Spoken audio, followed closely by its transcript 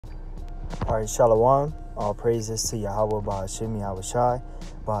All right, Shalom. All praises to Yahweh, Bahashim, Yahweh Shai,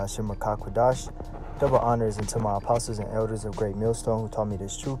 Bahashim Rakakwadash. Double honors unto my apostles and elders of Great Millstone who taught me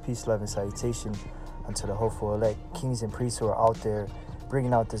this true peace, love, and salutation unto the hopeful elect, kings and priests who are out there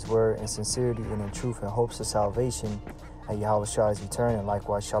bringing out this word in sincerity and in truth and hopes of salvation at Yahweh Shai's return. And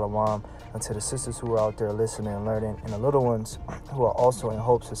likewise, Shalom unto the sisters who are out there listening and learning, and the little ones who are also in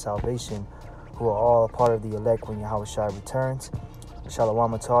hopes of salvation, who are all a part of the elect when Yahweh Shai returns.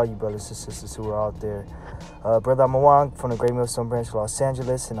 Shalom to all you brothers and sisters who are out there. Brother Amawang from the Great Millstone Branch of Los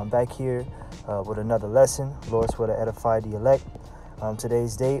Angeles, and I'm back here with another lesson. Lord's will to edify the elect.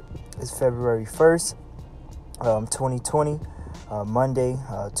 Today's date is February 1st, 2020, Monday,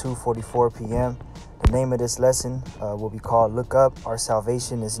 2:44 p.m. The name of this lesson will be called Look Up, Our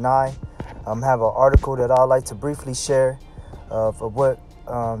Salvation is Nigh. I have an article that I'd like to briefly share of what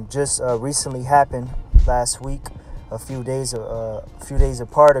just recently happened last week. A few days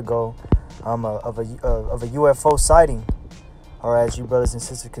apart ago, of a UFO sighting. Or as you brothers and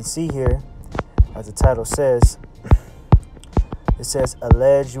sisters can see here, as the title says, it says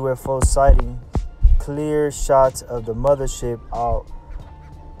alleged UFO sighting, clear shots of the mothership out.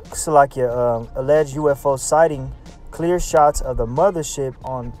 Alleged UFO sighting, clear shots of the mothership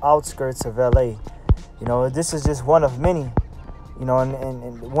on outskirts of LA. You know, this is just one of many. You know,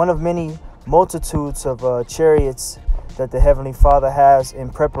 and one of many multitudes of chariots that the Heavenly Father has in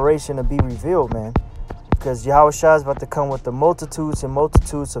preparation to be revealed, man. Because Yahweh Shai is about to come with the multitudes and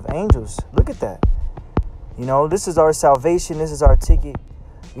multitudes of angels. Look at that. You know, this is our salvation. This is our ticket,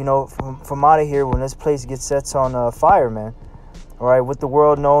 you know, from out of here when this place gets set on fire, man. All right, what the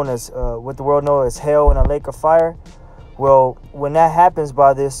world knows as hell and a lake of fire. Well, when that happens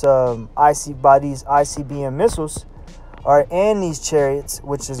by this by these ICBM missiles, and these chariots,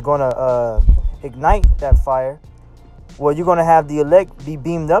 which is going to ignite that fire, well, you're going to have the elect be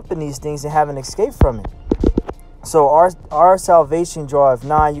beamed up in these things and have an escape from it. So our salvation draweth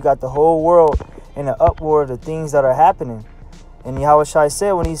nigh. You got the whole world in an uproar of the things that are happening. And Yahweh Shai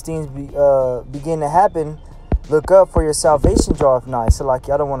said when these things begin to happen, look up, for your salvation draweth nigh. So I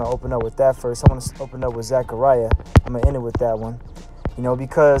don't want to open up with that first. I want to open up with Zechariah. I'm going to end it with that one. You know,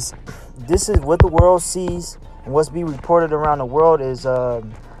 because this is what the world sees. And what's being reported around the world is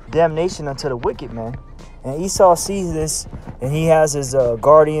damnation unto the wicked, man. And Esau sees this, and he has his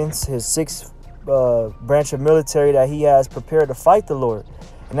guardians, his sixth branch of military that he has prepared to fight the Lord.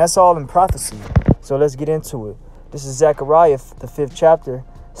 And that's all in prophecy. So let's get into it. This is Zechariah, the 5th chapter,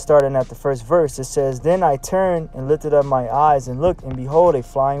 starting at the first verse. It says, Then I turned and lifted up my eyes and looked, and behold, a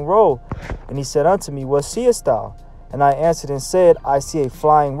flying roll. And he said unto me, What seest thou? And I answered and said, I see a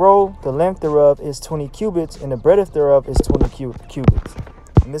flying roll. The length thereof is 20 cubits, and the breadth thereof is 20 cubits.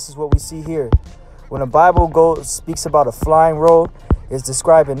 And this is what we see here. When the Bible speaks about a flying roll, it's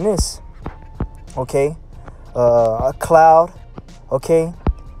describing this. Okay, a cloud. Okay,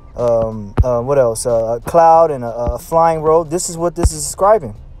 what else? A cloud and a flying roll. This is what this is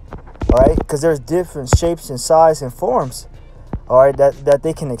describing. All right, because there's different shapes and size and forms. All right, that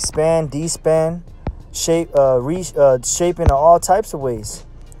they can expand, despan, shape in all types of ways.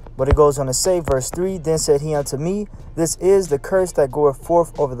 But it goes on to say, verse 3, Then said he unto me, This is the curse that goeth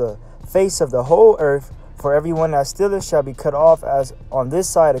forth over the face of the whole earth, for everyone that stealeth shall be cut off as on this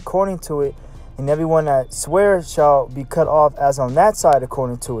side according to it, and everyone that sweareth shall be cut off as on that side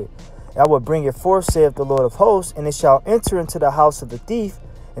according to it. I will bring it forth, saith the Lord of hosts, and it shall enter into the house of the thief,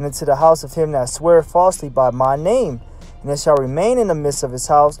 and into the house of him that sweareth falsely by my name, and it shall remain in the midst of his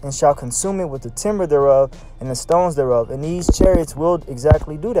house, and shall consume it with the timber thereof and the stones thereof. And these chariots will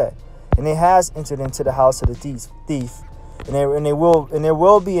exactly do that. And it has entered into the house of the thief. And there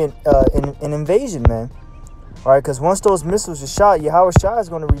will be an invasion, man. All right, because once those missiles are shot, Yahweh Shai is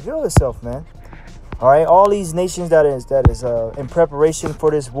going to reveal itself, man. All right, all these nations that is in preparation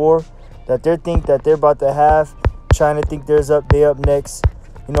for this war, that they think that they're about to have, China think they up next.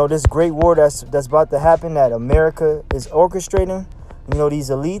 You know, this great war that's about to happen that America is orchestrating. You know, these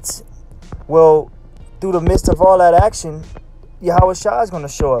elites. Well, through the midst of all that action, Yahweh Shai is going to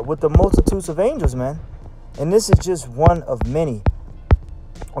show up with the multitudes of angels, man. And this is just one of many.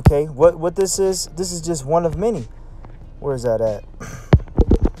 Okay, what this is just one of many. Where is that at?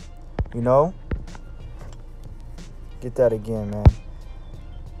 You know? Get that again, man.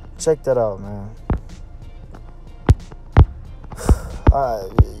 Check that out, man.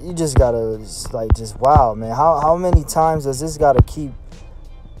 You just gotta just wow, man. How many times does this gotta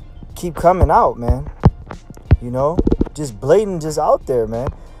keep coming out, man? You know? Just blatant, just out there, man.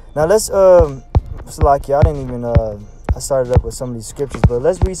 Now let's I didn't even I started up with some of these scriptures, but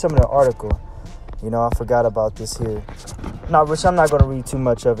let's read some of the article. I forgot about this here. Which I'm not going to read too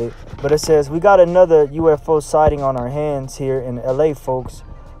much of it. But it says, we got another UFO sighting on our hands here in LA, folks.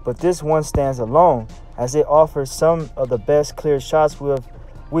 But this one stands alone, as it offers some of the best clear shots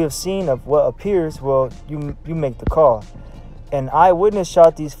we have seen of what appears. Well, you make the call. An eyewitness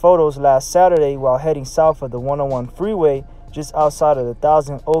shot these photos last Saturday while heading south of the 101 freeway just outside of the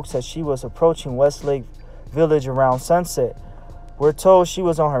Thousand Oaks as she was approaching Westlake Village around sunset. We're told she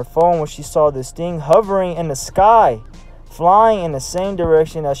was on her phone when she saw this thing hovering in the sky, flying in the same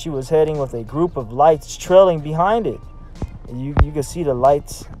direction as she was heading, with a group of lights trailing behind it. You can see the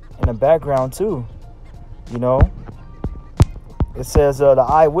lights in the background too. It says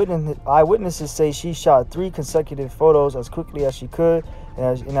the eyewitnesses say she shot 3 consecutive photos as quickly as she could,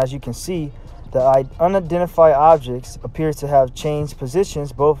 and as you can see, the unidentified objects appear to have changed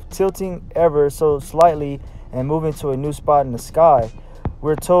positions, both tilting ever so slightly and moving to a new spot in the sky.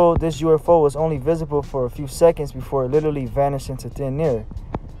 We're told this UFO was only visible for a few seconds before it literally vanished into thin air.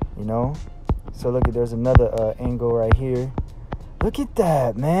 So look at, there's another angle right here. Look at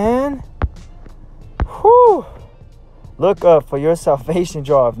that, man. Whew. Look up for your salvation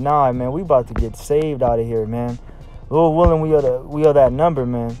jar of Nigh, man. We about to get saved out of here, man. Lord willing, we are that number,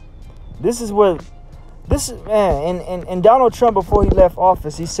 man. This is, man. And Donald Trump, before he left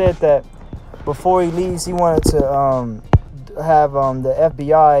office, he said that before he leaves, he wanted to have the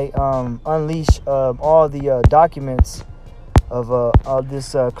FBI unleash all the documents of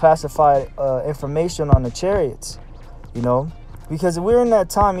this classified information on the chariots. Because we're in that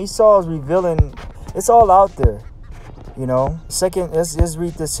time. Esau is revealing. It's all out there. Let's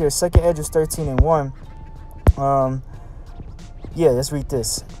read this here. 2nd Esdras 13:1. Let's read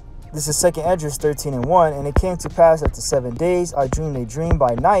this. This is 2nd Esdras 13:1. And it came to pass after 7 days, I dreamed a dream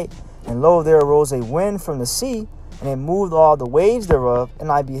by night, and lo, there arose a wind from the sea, and it moved all the waves thereof.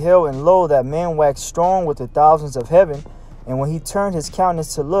 And I beheld, and lo, that man waxed strong with the thousands of heaven. And when he turned his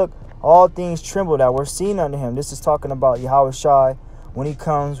countenance to look, all things trembled that were seen unto him. This is talking about Yahushua when he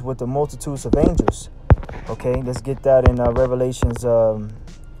comes with the multitudes of angels. Okay, let's get that in Revelations.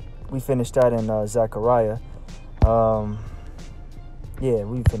 We finished that in Zechariah.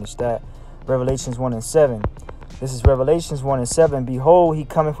 We finished that. Revelations 1:7. This is Revelations 1:7. Behold, he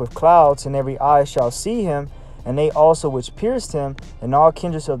cometh with clouds, and every eye shall see him, and they also which pierced him, and all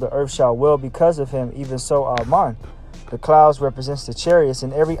kindreds of the earth shall wail because of him, even so Amen. The clouds represents the chariots,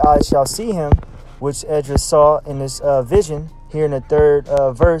 and every eye shall see him, which Esdras saw in this vision here in the 3rd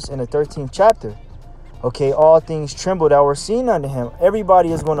verse in the 13th chapter. Okay, all things trembled that were seen unto him.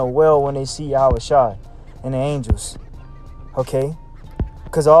 Everybody is going to wail when they see Yahushua and the angels. Okay,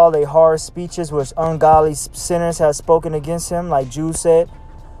 because all their hard speeches which ungodly sinners have spoken against him, like Jude said,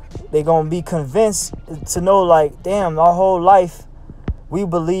 they're going to be convinced to know, like, damn, our whole life we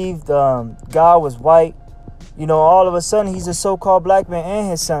believed God was white. All of a sudden he's a so-called black man, and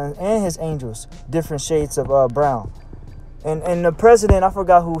his son and his angels, different shades of brown. And the president, I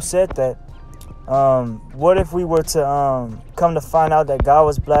forgot who said that. What if we were to come to find out that God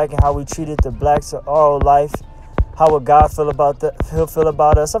was black, and how we treated the blacks all life? How would God feel about that? He'll feel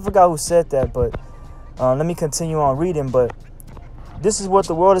about us. I forgot who said that, but let me continue on reading. But this is what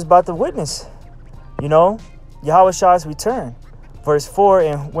the world is about to witness. Yahushua's return. Verse 4,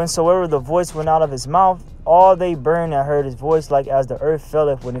 and whensoever the voice went out of his mouth, all they burned that heard his voice, like as the earth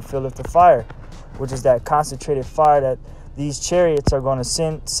filleth when it filleth the fire, which is that concentrated fire that these chariots are going to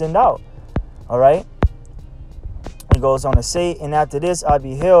send out. All right. It goes on to say, and after this I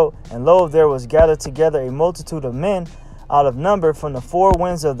beheld, and lo, there was gathered together a multitude of men out of number from the 4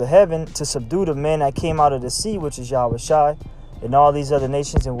 winds of the heaven, to subdue the men that came out of the sea, which is Yahushua, and all these other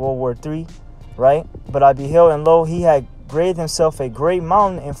nations in World War III. Right. But I beheld, and lo, he had graved himself a great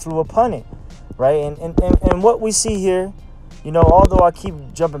mountain, and flew upon it. Right. And what we see here, although I keep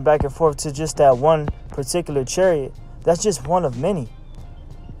jumping back and forth to just that one particular chariot, that's just one of many.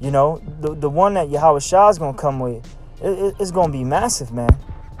 The one that Yahushua is going to come with, it's going to be massive, man.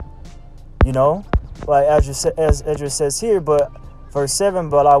 Like as Esdras says here, but verse 7,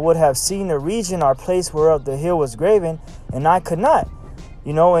 but I would have seen the region or place whereof the hill was graven, and I could not.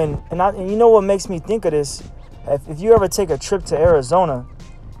 And what makes me think of this? If you ever take a trip to Arizona,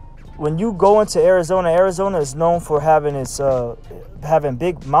 when you go into Arizona, Arizona is known for having having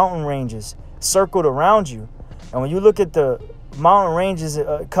big mountain ranges circled around you. And when you look at the mountain ranges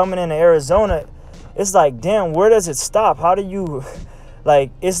coming into Arizona, it's like, damn, where does it stop? How do you,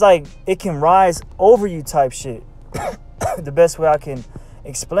 it's like it can rise over you type shit. The best way I can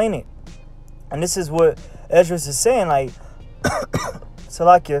explain it. And this is what Esdras is saying,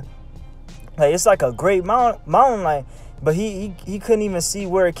 Salakia, it's like a great mountain, but he couldn't even see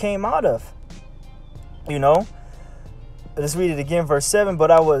where it came out of. You know, let's read it again, verse 7.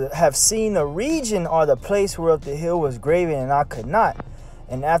 But I would have seen the region or the place whereof the hill was graven, and I could not.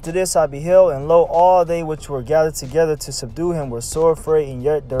 And after this I beheld, and lo, all they which were gathered together to subdue him were sore afraid, and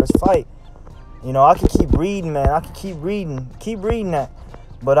yet durst fight. You know, I could keep reading, man. I could keep reading that.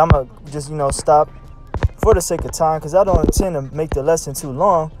 But I'm going to just, stop for the sake of time, because I don't intend to make the lesson too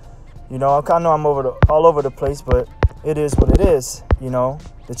long. You know, I know I'm all over the place, but it is what it is. You know,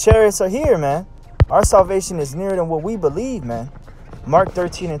 the chariots are here, man. Our salvation is nearer than what we believe, man. Mark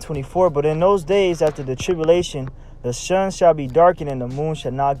 13:24. But in those days after the tribulation, the sun shall be darkened, and the moon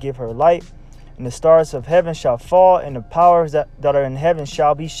shall not give her light, and the stars of heaven shall fall, and the powers that are in heaven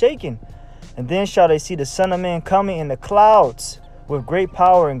shall be shaken. And then shall they see the Son of Man coming in the clouds with great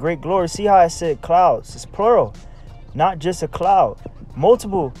power and great glory. See how I said clouds? It's plural, not just a cloud,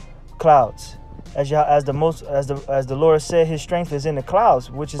 multiple clouds. As the Lord said, his strength is in the clouds,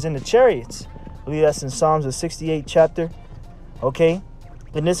 which is in the chariots. I believe that's in Psalms, the 68th chapter. Okay,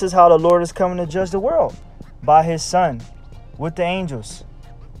 and this is how the Lord is coming to judge the world, by his Son, with the angels.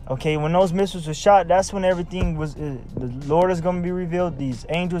 Okay, when those missiles were shot, that's when everything was, the Lord is going to be revealed. These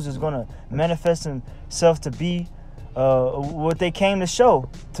angels is going to manifest themselves to be what they came to show,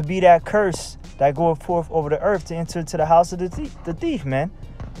 to be that curse that goeth forth over the earth to enter into the house of the thief, man.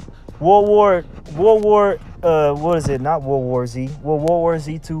 What is it? Not World War Z. World War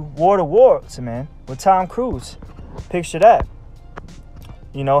Z 2. War to Wars, man, with Tom Cruise. Picture that,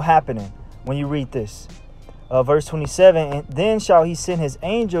 happening when you read this. Verse 27, and then shall he send his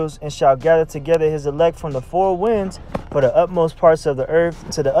angels, and shall gather together his elect from the four winds, for the utmost parts of the earth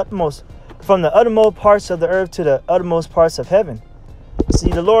to the utmost, from the uttermost parts of the earth to the uttermost parts of heaven. See,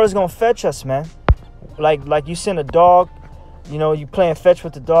 the Lord is gonna fetch us, man. Like you send a dog, you playing fetch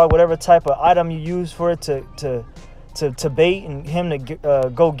with the dog, whatever type of item you use for it to bait and him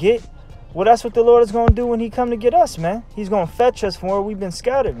to go get. Well, that's what the Lord is gonna do when he come to get us, man. He's gonna fetch us from where we've been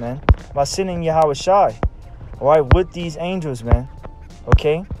scattered, man, by sending Yahweh Shai. All right, with these angels, man.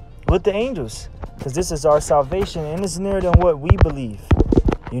 Okay, with the angels, because this is our salvation, and it's nearer than what we believe,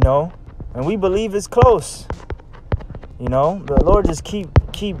 and we believe it's close. The Lord just keep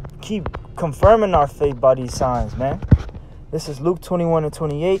confirming our faith by these signs, man. This is Luke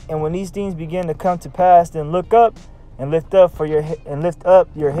 21:28. And when these things begin to come to pass, then look up and lift up your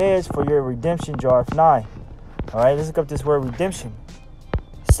heads, for your redemption draweth nigh. All right, let's look up this word redemption.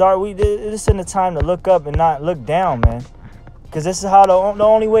 This isn't the time to look up and not look down, man. Because this is how the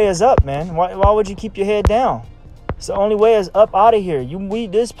only way is up, man. Why would you keep your head down? It's the only way is up out of here.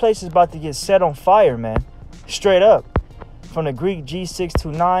 This place is about to get set on fire, man. Straight up. From the Greek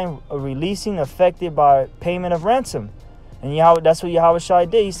G629, a releasing affected by payment of ransom. And that's what Yahweh Shai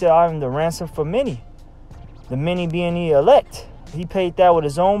did. He said, I am the ransom for many. The many being the elect. He paid that with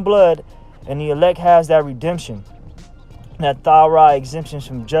his own blood, and the elect has that redemption. That thorough exemption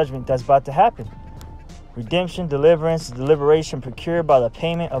from judgment that's about to happen. Redemption, deliverance, deliberation procured by the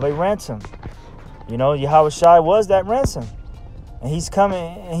payment of a ransom. Yahweh Shai was that ransom. And he's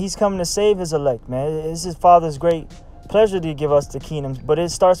coming to save his elect, man. It's his Father's great pleasure to give us the kingdom, but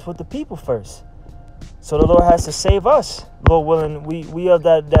it starts with the people first. So the Lord has to save us. Lord willing, we are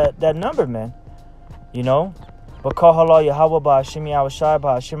that number, man. But call halal Yahweh by Hashem Yahweh Shai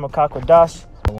by Hashem Makakwadash.